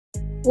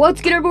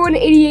What's good, everyone?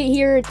 88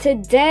 here.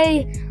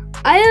 Today,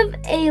 I have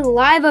a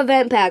live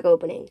event pack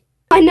opening.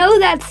 I know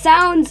that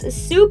sounds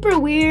super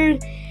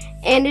weird,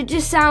 and it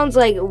just sounds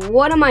like,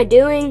 what am I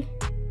doing?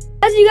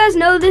 As you guys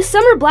know, this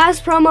Summer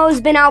Blast promo has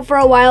been out for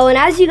a while, and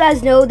as you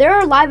guys know, there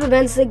are live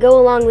events that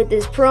go along with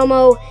this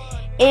promo,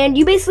 and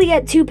you basically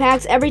get 2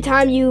 packs every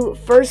time you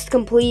first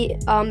complete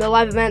the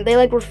live event. They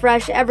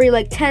refresh every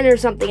 10 or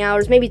something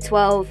hours, maybe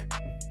 12.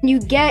 You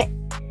get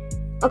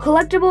a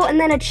collectible and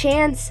then a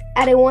chance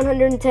at a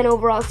 110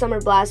 overall Summer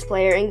Blast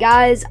player. And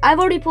guys, I've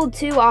already pulled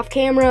 2 off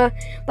camera,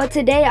 but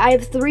today I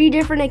have 3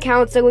 different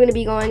accounts that we're going to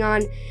be going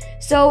on.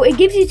 So it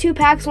gives you 2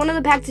 packs. One of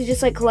the packs is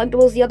just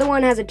collectibles. The other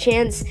one has a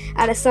chance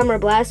at a Summer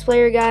Blast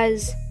player,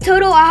 guys.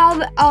 Total,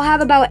 I'll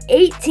have about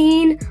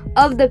 18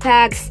 of the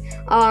packs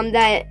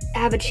that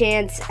have a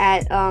chance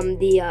at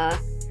the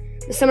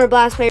Summer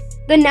Blast player.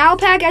 The Now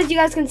pack, as you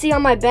guys can see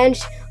on my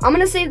bench, I'm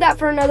going to save that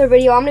for another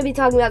video. I'm going to be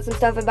talking about some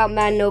stuff about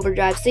Madden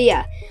Overdrive. So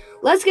yeah,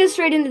 let's get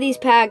straight into these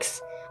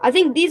packs. I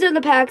think these are the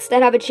packs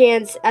that have a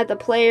chance at the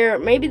player.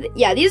 Maybe,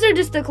 yeah, these are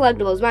just the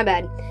collectibles, my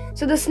bad.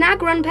 So the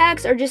Snack Run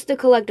packs are just the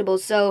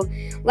collectibles. So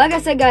like I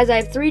said, guys, I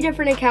have 3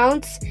 different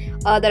accounts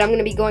that I'm going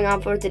to be going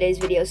on for today's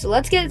video. So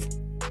let's get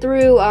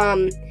through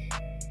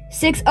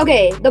 6.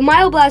 Okay, the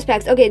Mile Blast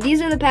packs. Okay,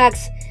 these are the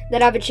packs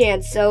that have a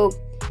chance. So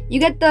you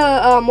get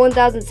the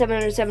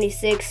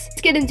 1,776.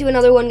 Let's get into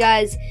another one,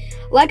 guys.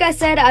 Like I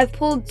said, I've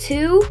pulled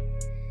 2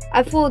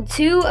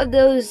 of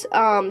those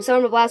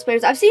Summer Blast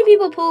players. I've seen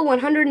people pull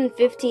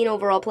 115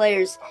 overall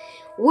players,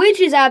 which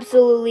is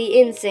absolutely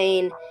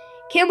insane.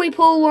 Can we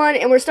pull one?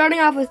 And we're starting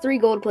off with 3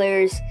 gold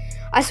players.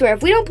 I swear,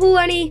 if we don't pull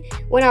any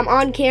when I'm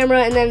on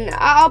camera, and then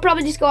I'll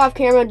probably just go off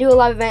camera, do a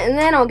live event, and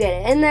then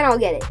I'll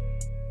get it,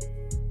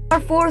 Our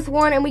 4th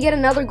one, and we get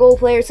another gold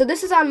player. So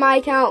this is on my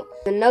account.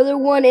 Another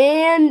one,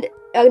 and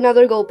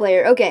another gold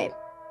player. Okay.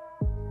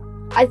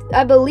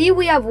 I believe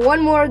we have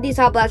 1 more of these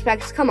Hot Blast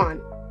packs. Come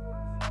on.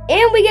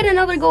 And we get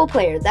another gold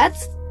player.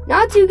 That's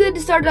not too good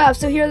to start it off.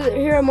 So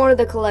here are more of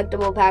the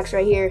collectible packs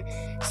right here.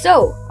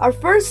 So, our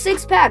first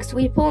 6 packs,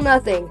 we pull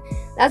nothing.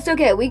 That's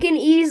okay. We can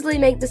easily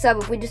make this up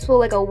if we just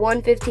pull a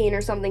 115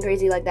 or something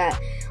crazy like that.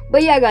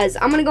 But yeah, guys,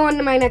 I'm going to go on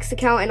to my next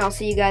account, and I'll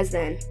see you guys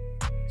then.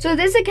 So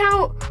this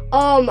account,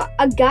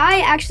 a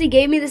guy actually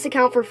gave me this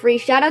account for free.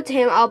 Shout out to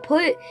him. I'll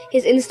put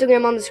his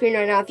Instagram on the screen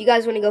right now if you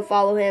guys want to go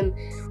follow him.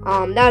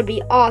 That would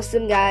be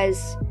awesome,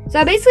 guys. So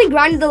I basically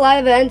grinded the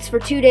live events for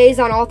 2 days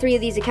on all 3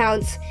 of these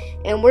accounts,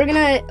 and we're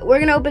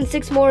gonna open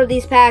 6 more of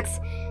these packs.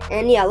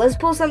 And yeah, let's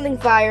pull something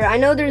fire. I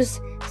know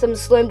there's some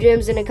Slim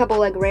Jims and a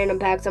couple random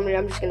packs. I'm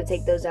just gonna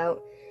take those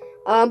out.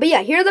 But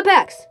yeah, here are the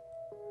packs.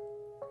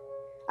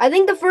 I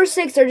think the first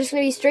 6 are just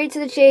going to be straight to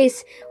the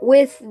chase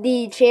with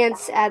the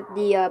chance at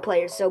the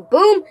players. So,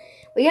 boom,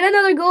 we get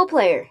another gold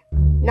player.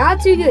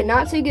 Not too good,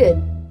 not too good.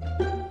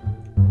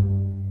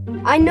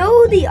 I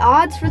know the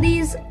odds for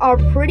these are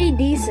pretty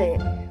decent.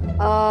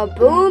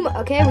 Boom,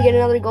 okay, we get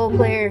another gold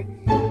player.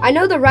 I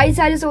know the right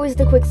side is always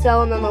the quick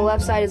sell, and then the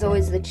left side is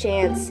always the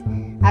chance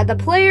at the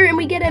player, and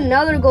we get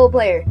another gold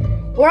player.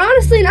 We're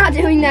honestly not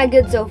doing that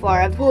good so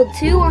far. I've pulled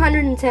 2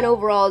 110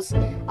 overalls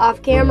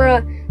off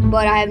camera,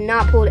 but I have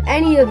not pulled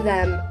any of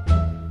them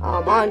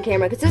on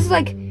camera. Because this is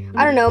I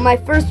don't know, my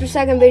first or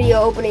second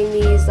video opening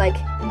these, I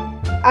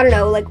don't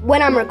know,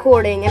 when I'm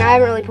recording, and I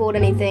haven't really pulled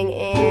anything,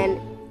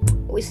 and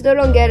we still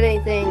don't get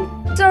anything.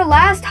 It's our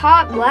last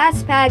Hot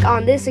Blast pack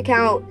on this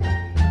account.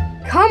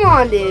 Come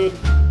on, dude.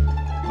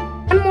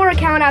 1 more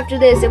account after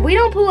this. If we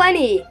don't pull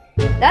any,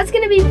 that's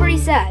going to be pretty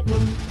sad.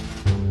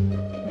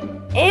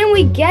 And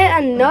we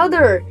get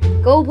another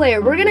gold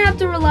player. We're going to have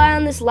to rely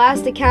on this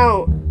last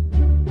account.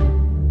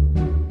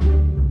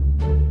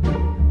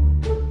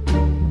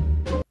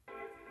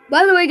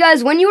 By the way,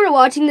 guys, when you are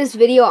watching this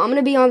video, I'm going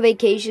to be on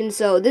vacation.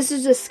 So this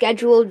is a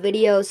scheduled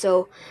video.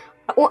 So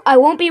I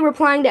won't be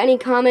replying to any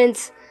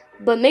comments.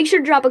 But make sure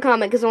to drop a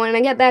comment, because when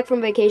I get back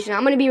from vacation,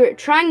 I'm going to be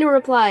trying to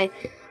reply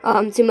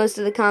to most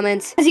of the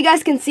comments. As you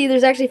guys can see,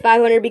 there's actually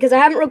 500 because I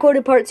haven't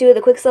recorded part 2 of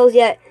the quick sells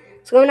yet.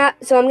 So I'm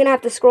going to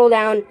have to scroll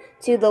down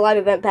to the live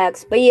event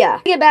packs. But yeah, when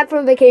I get back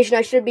from vacation,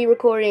 I should be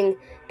recording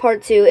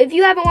part 2. If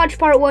you haven't watched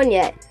part 1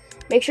 yet,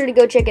 make sure to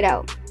go check it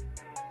out.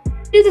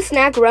 Do the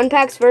Snack Run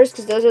packs first,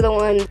 because those are the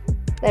ones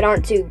that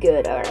aren't too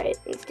good. Alright,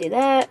 let's do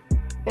that.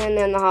 And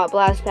then the Hot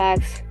Blast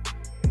packs.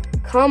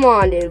 Come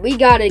on, dude. We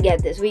got to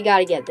get this. We got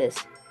to get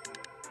this.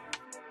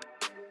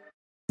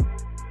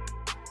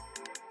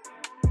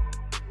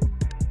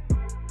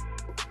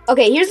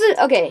 Okay, here's the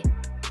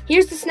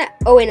snack.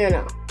 Oh, wait,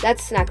 no.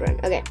 That's Snack Run.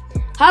 Okay.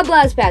 Hot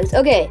Blast packs.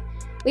 Okay.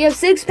 We have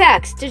 6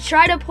 packs to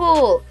try to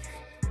pull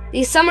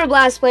these Summer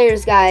Blast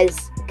players,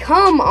 guys.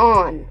 Come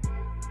on.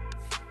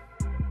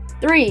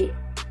 3,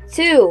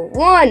 2,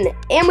 1.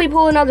 And we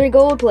pull another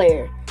gold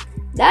player.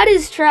 That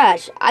is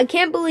trash. I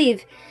can't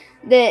believe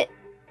that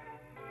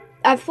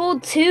I've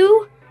pulled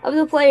 2 of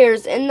the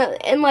players in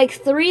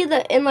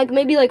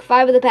maybe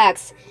 5 of the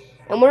packs.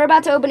 And we're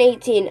about to open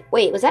 18.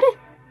 Wait, was that it?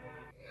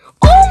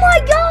 Oh my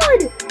god!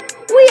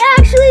 We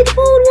actually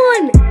pulled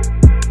one!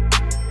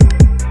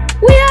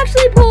 We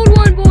actually pulled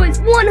one, boys!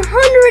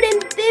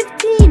 150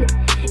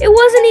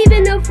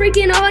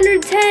 freaking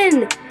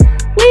 110.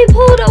 We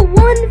pulled a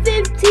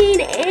 115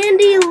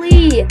 Andy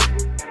Lee.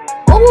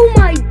 Oh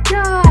my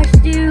gosh,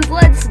 dude,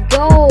 let's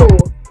go.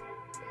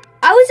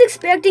 I was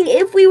expecting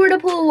if we were to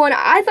pull one,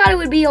 I thought it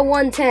would be a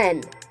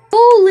 110.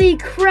 Holy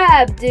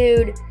crap,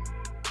 dude.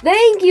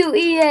 Thank you,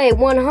 EA.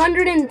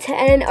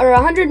 110 or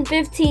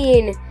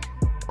 115,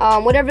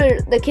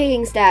 whatever the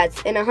kicking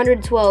stats, and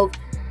 112.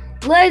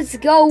 Let's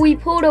go. We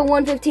pulled a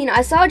 115.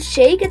 I saw it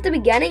shake at the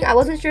beginning. I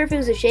wasn't sure if it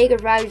was a shake or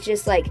if I was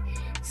just like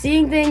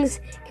seeing things.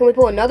 Can we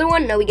pull another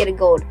one? No, we get a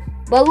gold.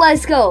 But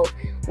let's go.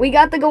 We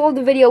got the goal of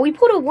the video. We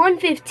pulled a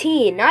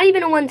 115, not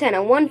even a 110,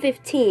 a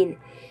 115.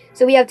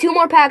 So we have 2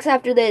 more packs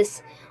after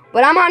this,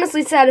 but I'm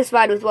honestly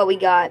satisfied with what we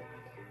got.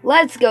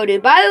 Let's go,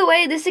 dude. By the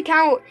way, this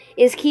account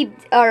is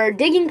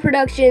Digging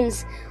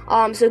Productions.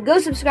 So go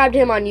subscribe to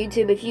him on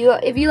YouTube if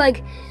you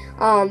like.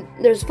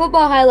 There's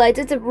football highlights.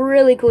 It's a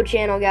really cool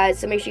channel, guys.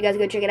 So make sure you guys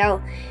go check it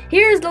out.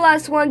 Here's the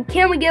last one.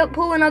 Can we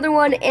pull another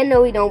one? And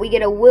no, we don't. We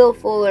get a Will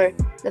Fuller,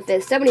 the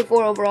 5th,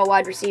 74 overall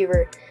wide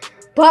receiver.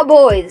 But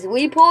boys,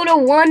 we pulled a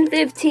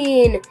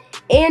 115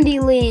 Andy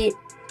Lee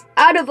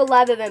out of a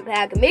live event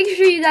pack. Make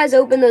sure you guys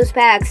open those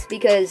packs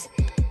because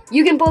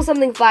you can pull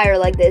something fire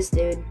like this,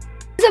 dude.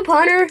 It's a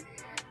punter,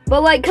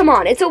 but like, come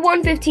on, it's a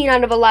 115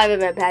 out of a live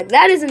event pack.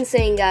 That is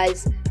insane,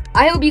 guys.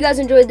 I hope you guys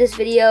enjoyed this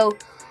video.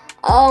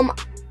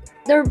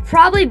 There'll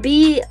probably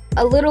be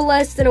a little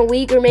less than a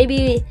week or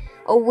maybe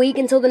a week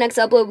until the next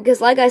upload because,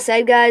 like I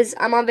said, guys,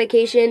 I'm on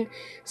vacation.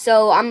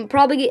 So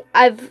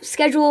I've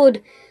scheduled.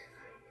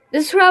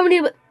 This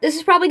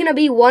is probably going to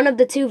be one of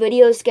the 2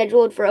 videos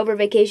scheduled for over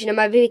vacation, and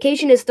my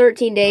vacation is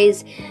 13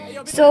 days,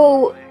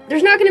 so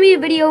there's not going to be a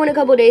video in a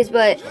couple days,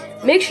 but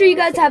make sure you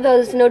guys have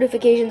those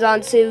notifications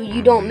on so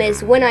you don't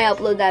miss when I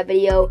upload that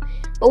video.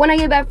 But when I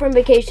get back from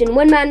vacation,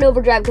 when Madden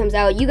Overdrive comes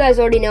out, you guys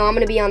already know I'm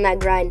going to be on that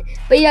grind.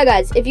 But yeah,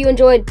 guys, if you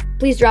enjoyed,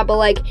 please drop a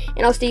like,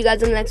 and I'll see you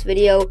guys in the next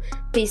video.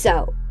 Peace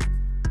out.